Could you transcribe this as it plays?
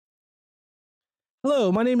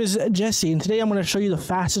Hello, my name is Jesse, and today I'm going to show you the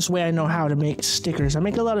fastest way I know how to make stickers. I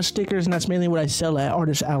make a lot of stickers, and that's mainly what I sell at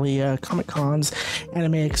Artist Alley, Comic Cons,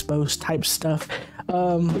 Anime Expos type stuff.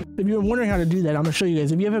 If you're wondering how to do that, I'm going to show you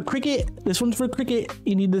guys. If you have a Cricut, this one's for Cricut,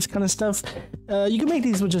 you need this kind of stuff. You can make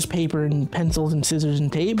these with just paper and pencils and scissors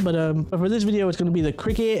and tape, but for this video, it's going to be the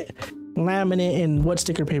Cricut, laminate, and what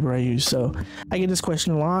sticker paper I use. So I get this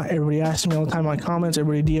question a lot. Everybody asks me all the time in my comments,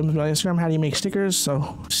 everybody DMs me on Instagram, how do you make stickers?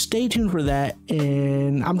 So stay tuned for that.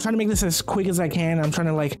 And I'm trying to make this as quick as I can. I'm trying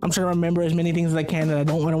to remember as many things as I can that I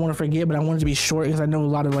don't want to forget, but I want it to be short because I know a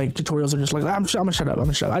lot of like tutorials are just like, I'm gonna shut up.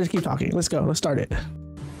 I just keep talking. Let's go. Let's start it.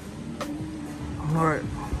 All right,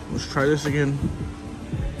 let's try this again.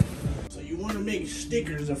 So you want to make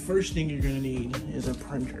stickers, the first thing you're gonna need is a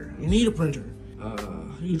printer. You need a printer.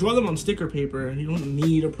 You draw them on sticker paper. You don't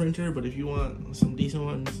need a printer, but if you want some decent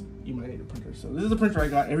ones, you might need a printer. So this is the printer I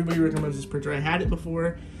got. Everybody recommends this printer. I had it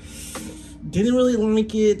before. Didn't really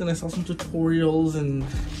like it. Then I saw some tutorials, and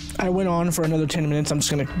I went on for another 10 minutes. I'm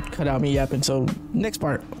just going to cut out me yapping. So next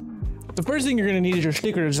part. The first thing you're going to need is your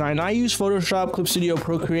sticker design. I use Photoshop, Clip Studio,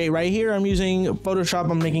 Procreate. Right here, I'm using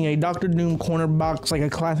Photoshop. I'm making a Dr. Doom corner box, like a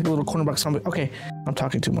classic little corner box. Okay, I'm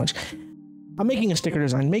talking too much. I'm making a sticker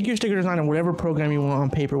design. Make your sticker design in whatever program you want, on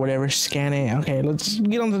paper, whatever. Scan it. Okay, let's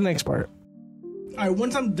get on to the next part. All right,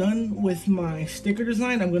 once I'm done with my sticker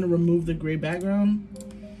design, I'm going to remove the gray background.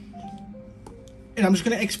 And I'm just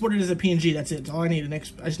going to export it as a PNG. That's it. That's all I need. I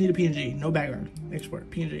just need a PNG. No background. Export.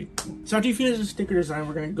 PNG. So after you finish the sticker design,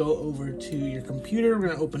 we're going to go over to your computer. We're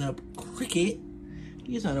going to open up Cricut.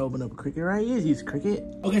 You guys know how to open up Cricut, right? You guys use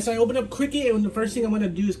Cricut. Okay, so I open up Cricut, and the first thing I'm going to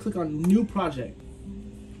do is click on New Project.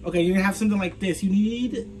 Okay, you're gonna have something like this. You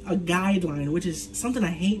need a guideline, which is something I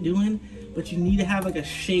hate doing, but you need to have like a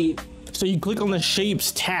shape. So you click on the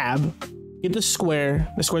shapes tab, get the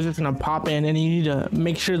square. The square's just gonna pop in, and you need to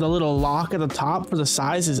make sure the little lock at the top for the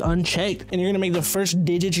size is unchecked. And you're gonna make the first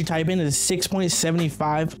digit you type in is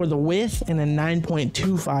 6.75 for the width and then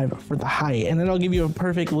 9.25 for the height. And that'll give you a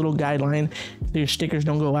perfect little guideline so your stickers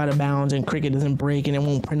don't go out of bounds and Cricut doesn't break and it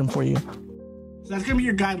won't print them for you. So that's gonna be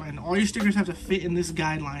your guideline. All your stickers have to fit in this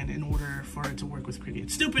guideline in order for it to work with Cricut.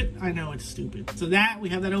 It's stupid, I know it's stupid. So we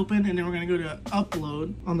have that open, and then we're gonna go to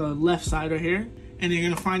upload on the left side right here. And then you're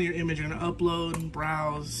gonna find your image, you're gonna upload,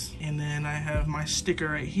 browse, and then I have my sticker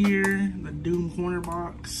right here, the Doom corner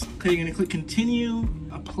box. Okay, you're gonna click continue,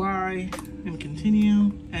 apply, and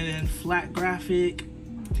continue, and then flat graphic,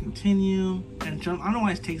 continue, and jump. I don't know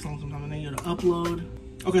why it takes long sometimes, and then you go to upload.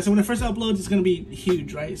 Okay, so when it first uploads, it's gonna be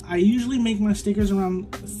huge, right? I usually make my stickers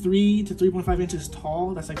around 3 to 3.5 inches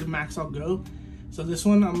tall. That's like the max I'll go. So this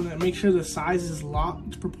one, I'm gonna make sure the size is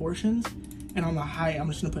locked proportions. And on the height, I'm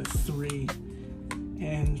just gonna put 3.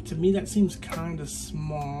 And to me, that seems kind of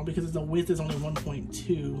small because the width is only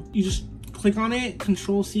 1.2. You just click on it,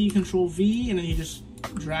 Control C, Control V, and then you just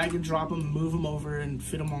drag and drop them, move them over, and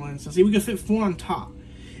fit them all in. So see, we can fit 4 on top.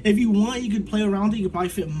 If you want, you could play around with it. You could probably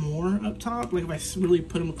fit more up top, like if I really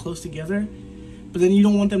put them close together. But then you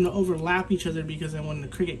don't want them to overlap each other because then when the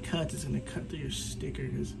Cricut cuts, it's going to cut through your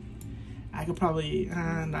stickers. I could probably,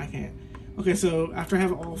 no, I can't. Okay, so after I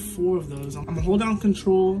have all 4 of those, I'm going to hold down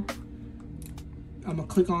Control. I'm going to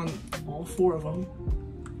click on all 4 of them.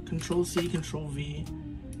 Control C, Control V.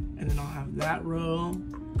 And then I'll have that row.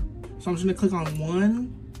 So I'm just going to click on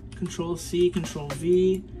 1, Control C, Control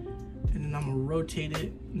V. And then I'm gonna rotate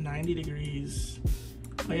it 90 degrees.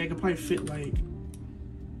 Like I could probably fit like,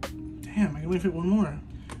 damn, I can only fit 1 more.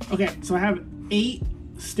 Okay, so I have 8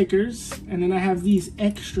 stickers, and then I have these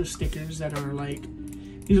extra stickers that are like,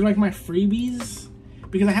 these are like my freebies.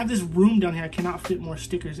 Because I have this room down here, I cannot fit more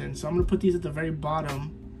stickers in. So I'm gonna put these at the very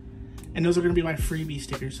bottom, and those are gonna be my freebie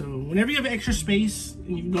stickers. So whenever you have extra space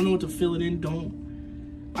and you don't know what to fill it in,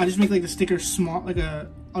 I just make like the sticker small,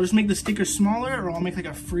 I'll just make the sticker smaller, or I'll make like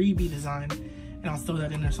a freebie design and I'll throw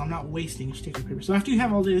that in there so I'm not wasting sticker paper. So after you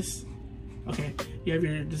have all this, okay, you have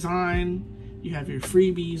your design, you have your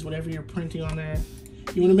freebies, whatever you're printing on there.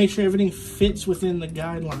 You want to make sure everything fits within the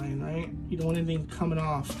guideline, right? You don't want anything coming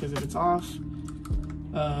off, because if it's off,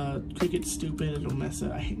 Cricut's stupid, it'll mess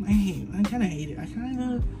up. I kind of hate it. I kind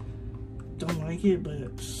of don't like it, but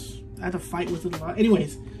I have to fight with it a lot.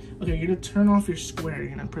 Anyways, okay, you're gonna turn off your square.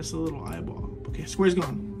 You're gonna press the little eyeball. Okay, square's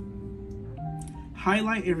gone.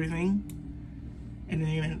 Highlight everything, and then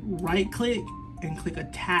you're gonna right click and click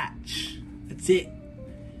attach. That's it.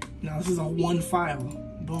 Now this is a 1 file.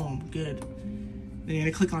 Boom, good. Then you're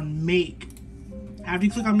gonna click on make. After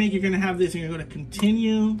you click on make, you're gonna have this. You're gonna go to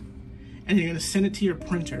continue, and you're gonna send it to your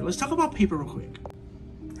printer. Let's talk about paper real quick.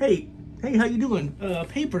 Hey, how you doing?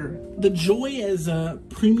 Paper. The Joy is a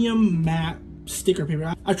premium matte sticker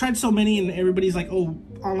paper. I've tried so many and everybody's like, oh,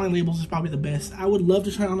 online labels is probably the best. I would love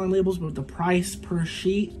to try online labels, but the price per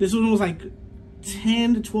sheet, this one was like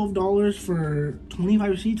 $10 to $12 for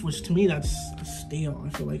 25 sheets, which to me that's a steal, I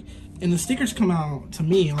feel like. And the stickers come out, to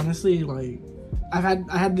me, honestly, like I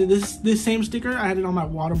had this same sticker, I had it on my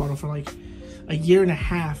water bottle for like a year and a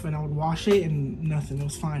half, and I would wash it and nothing, it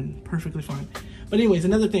was fine, perfectly fine. But anyways,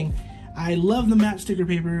 another thing, I love the matte sticker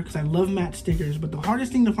paper because I love matte stickers, but the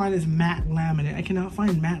hardest thing to find is matte laminate. I cannot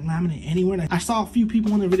find matte laminate anywhere. I saw a few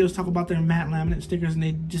people in their videos talk about their matte laminate stickers and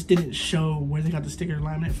they just didn't show where they got the sticker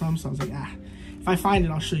laminate from, so I was like, if I find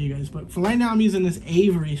it, I'll show you guys. But for right now, I'm using this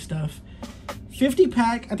Avery stuff. 50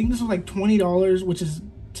 pack, I think this was like $20, which is,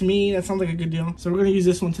 to me, that sounds like a good deal. So we're gonna use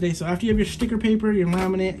this one today. So after you have your sticker paper, your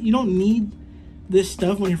laminate, you don't need this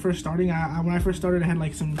stuff when you're first starting. When I first started, I had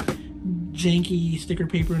like some janky sticker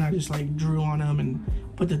paper and I just like drew on them and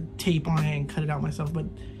put the tape on it and cut it out myself. But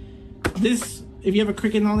this, if you have a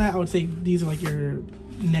Cricut and all that, I would say these are like your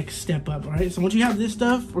next step up. All right, so once you have this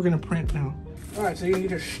stuff, we're gonna print now. All right, so you're gonna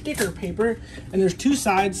get your sticker paper, and there's two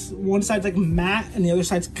sides. One side's like matte and the other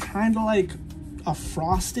side's kind of like a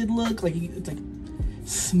frosted look, like it's like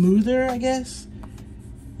smoother, I guess.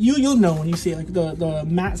 You'll know when you see it. Like the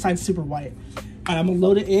matte side's super white. All right, I'm gonna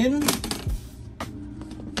load it in.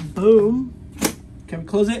 Boom. Okay, we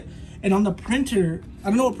close it. And on the printer, I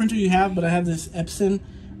don't know what printer you have, but I have this Epson.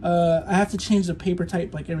 I have to change the paper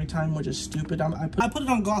type like every time, which is stupid. I put it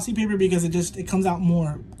on glossy paper because it comes out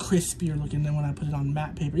more crispier looking than when I put it on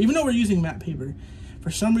matte paper. Even though we're using matte paper, for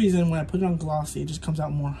some reason when I put it on glossy, it just comes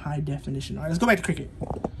out more high definition. All right, let's go back to Cricut.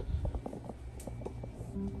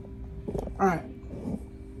 All right,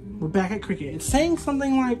 we're back at Cricut. It's saying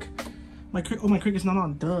something like, my Cricut's not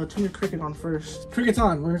on. Duh, turn your Cricut on first. Cricut's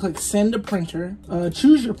on. We're gonna click send to printer.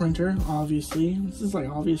 Choose your printer, obviously. This is like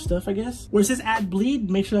obvious stuff, I guess. Where it says add bleed,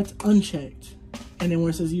 make sure that's unchecked. And then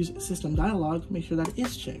where it says use system dialog, make sure that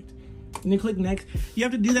is checked. And then click next. You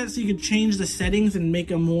have to do that so you can change the settings and make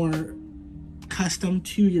them more custom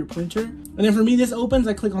to your printer. And then for me, this opens,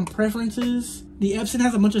 I click on preferences. The Epson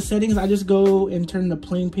has a bunch of settings. I just go and turn the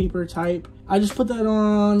plain paper type. I just put that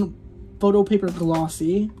on photo paper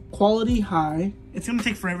glossy, quality high. It's gonna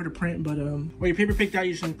take forever to print, but while your paper picked out,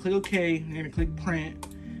 you're just gonna click OK, and you're gonna click print.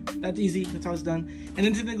 That's easy, that's how it's done. And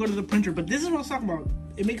then it's gonna go to the printer, but this is what I was talking about.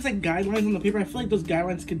 It makes like guidelines on the paper. I feel like those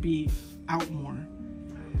guidelines could be out more.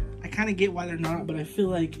 I kind of get why they're not, but I feel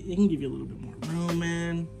like it can give you a little bit more room,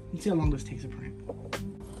 man. Let's see how long this takes to print.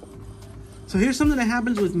 So here's something that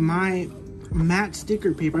happens with my matte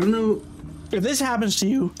sticker paper. I don't know if this happens to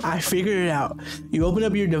you. I figured it out. You open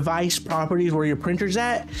up your device properties where your printer's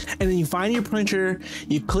at, and then you find your printer,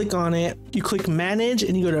 you click on it, you click manage,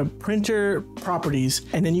 and you go to printer properties,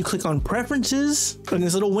 and then you click on preferences, and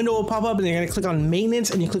this little window will pop up, and you're gonna click on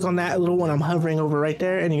maintenance, and you click on that little one I'm hovering over right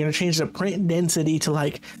there, and you're gonna change the print density to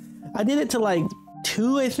like, I did it to like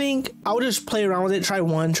 2, I think. I would just play around with it, try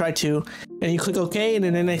 1, try 2, and you click OK, and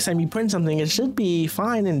then the next time you print something, it should be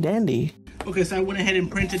fine and dandy. Okay, so I went ahead and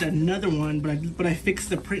printed another one, but I fixed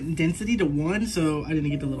the print density to 1, so I didn't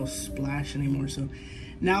get the little splash anymore. So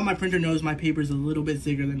now my printer knows my paper is a little bit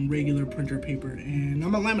thicker than regular printer paper, and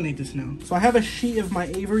I'm gonna laminate this now. So I have a sheet of my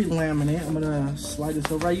Avery laminate. I'm gonna slide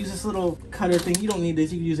this over. I use this little cutter thing. You don't need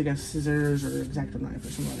this. You can use like a scissors or X-Acto knife or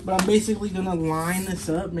something like that. But I'm basically gonna line this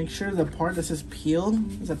up, make sure the part that says peel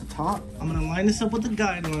is at the top. I'm gonna line this up with the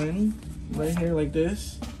guideline right here like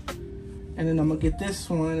this. And then I'm gonna get this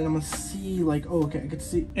one and I'm gonna see like, oh, okay, I could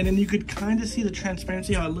see. And then you could kind of see the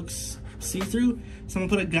transparency, how it looks see-through. So I'm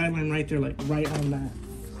gonna put a guideline right there, like right on that.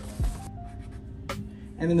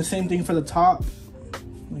 And then the same thing for the top,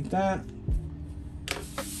 like that.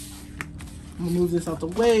 I'm gonna move this out the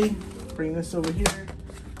way, bring this over here.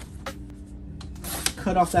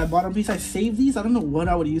 Cut off that bottom piece. I save these. I don't know what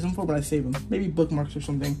I would use them for, but I save them. Maybe bookmarks or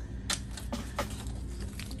something.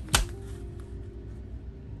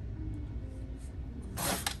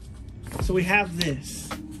 So we have this.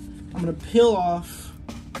 I'm gonna peel off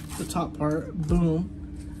the top part, boom.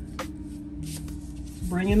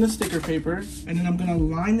 Bring in the sticker paper, and then I'm gonna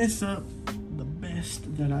line this up the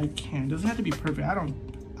best that I can. Doesn't have to be perfect. I don't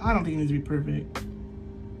think it needs to be perfect.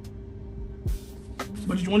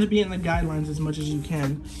 But you want to be in the guidelines as much as you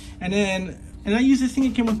can. And I use this thing,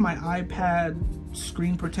 it came with my iPad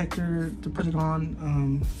screen protector to put it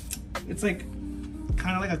on. It's like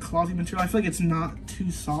kind of like a clothing material. I feel like it's not too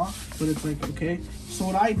soft, but it's like okay. So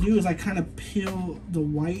what I do is I kind of peel the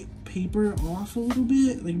white paper off a little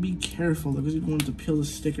bit. Like be careful because you don't want to peel the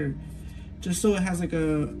sticker, just so it has like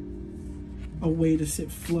a way to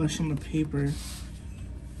sit flush on the paper.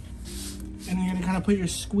 And you're gonna kind of put your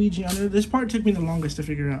squeegee under. This part took me the longest to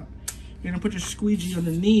figure out, You're gonna put your squeegee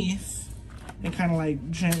underneath and kind of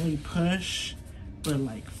like gently push, but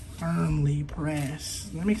like firmly press.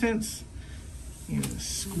 Does that make sense? You're gonna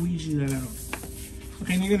squeegee that out.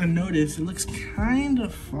 Okay, and you're gonna notice it looks kind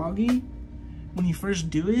of foggy when you first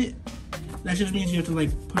do it. That just means you have to like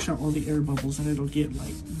push out all the air bubbles and it'll get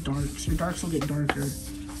like dark. So your darks will get darker.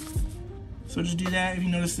 So just do that. If you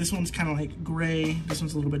notice, this one's kind of like gray. This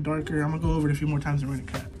one's a little bit darker. I'm gonna go over it a few more times and we're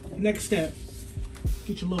gonna cut. Next step,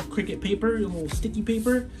 get your little Cricut paper, your little sticky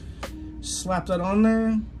paper. Slap that on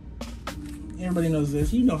there. Everybody knows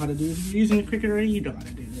this. You know how to do this. If you're using the Cricut already, you know how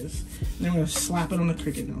to do this. And then we're gonna slap it on the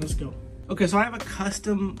Cricut now. Let's go. Okay, so I have a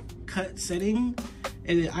custom cut setting.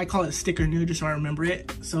 And I call it sticker new just so I remember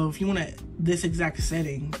it. So if you want this exact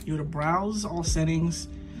setting, you go to browse all settings,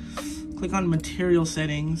 click on material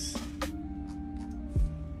settings,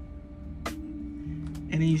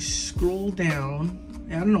 and then you scroll down.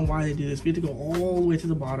 And I don't know why they do this, but you have to go all the way to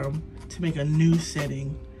the bottom to make a new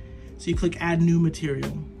setting. So you click add new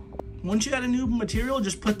material. Once you add a new material,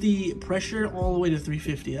 just put the pressure all the way to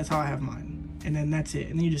 350. That's how I have mine. And then that's it.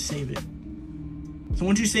 And then you just save it. So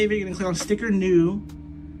once you save it, you're gonna click on sticker new,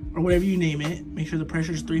 or whatever you name it. Make sure the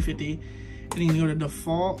pressure is 350. And then you go to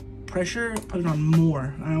default pressure, put it on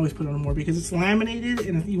more. I always put it on more because it's laminated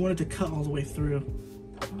and you want it to cut all the way through.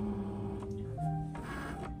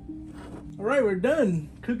 All right, we're done.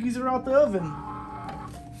 Cookies are out the oven.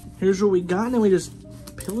 Here's what we got, and then we just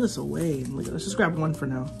peel this away. And let's just grab one for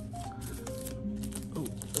now.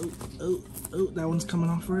 Oh, that one's coming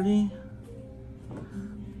off already.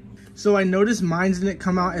 So I noticed mine didn't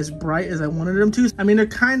come out as bright as I wanted them to. I mean, they're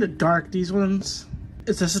kind of dark, these ones.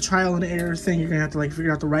 It's just a trial and error thing. You're gonna have to like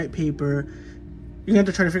figure out the right paper. You're gonna have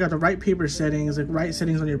to try to figure out the right paper settings, like right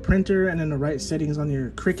settings on your printer and then the right settings on your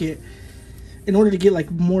Cricut in order to get like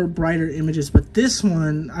more brighter images. But this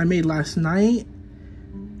one I made last night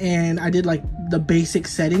and I did like the basic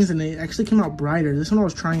settings and it actually came out brighter. This one I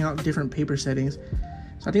was trying out different paper settings.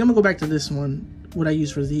 So I think I'm gonna go back to this one, what I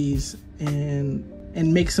use for these,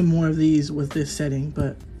 and make some more of these with this setting.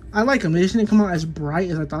 But I like them. They just didn't come out as bright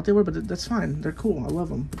as I thought they were, but that's fine. They're cool. I love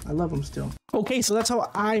them. I love them still. Okay, so that's how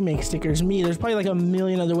I make stickers. There's probably like a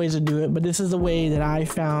million other ways to do it, but this is the way that I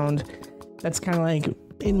found that's kind of like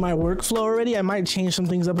in my workflow already. I might change some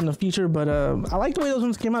things up in the future, but I like the way those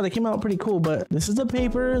ones came out. They came out pretty cool. But this is the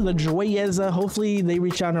paper, the Joyeza. Hopefully they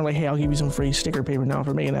reach out and are like, hey, I'll give you some free sticker paper now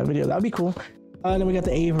for making that video. That'd be cool. And then we got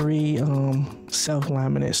the Avery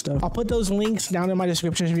self-laminate stuff. I'll put those links down in my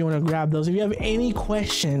description if you want to grab those. If you have any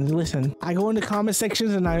questions, listen, I go into comment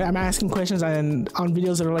sections and I'm asking questions on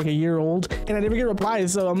videos that are like a year old and I never get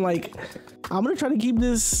replies. So I'm like, I'm going to try to keep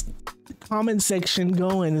this comment section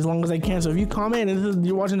going as long as I can. So if you comment and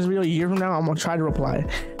you're watching this video a year from now, I'm gonna try to reply,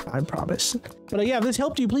 I promise. But yeah, if this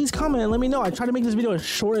helped you, please comment and let me know. I tried to make this video as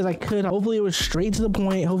short as I could. Hopefully it was straight to the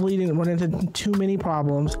point. Hopefully you didn't run into too many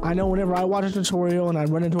problems. I know whenever I watch a tutorial and I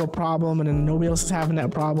run into a problem and then nobody else is having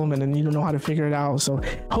that problem and then you don't know how to figure it out, so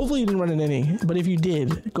hopefully you didn't run into any. But if you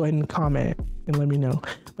did, go ahead and comment and let me know.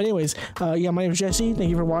 But anyways, yeah, my name is Jesse. Thank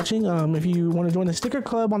you for watching. If you want to join the sticker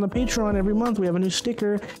club on the Patreon, every month we have a new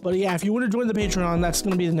sticker. But yeah, if you want to join the Patreon, that's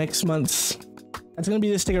going to be the next month's. That's going to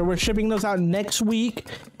be the sticker. We're shipping those out next week.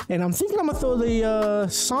 And I'm thinking I'm going to throw the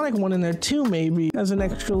Sonic one in there too, maybe, as an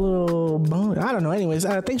extra little bonus. I don't know. Anyways,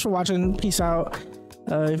 thanks for watching. Peace out.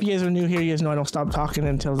 If you guys are new here, you guys know I don't stop talking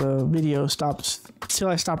until the video stops, until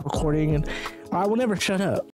I stop recording. And I will never shut up.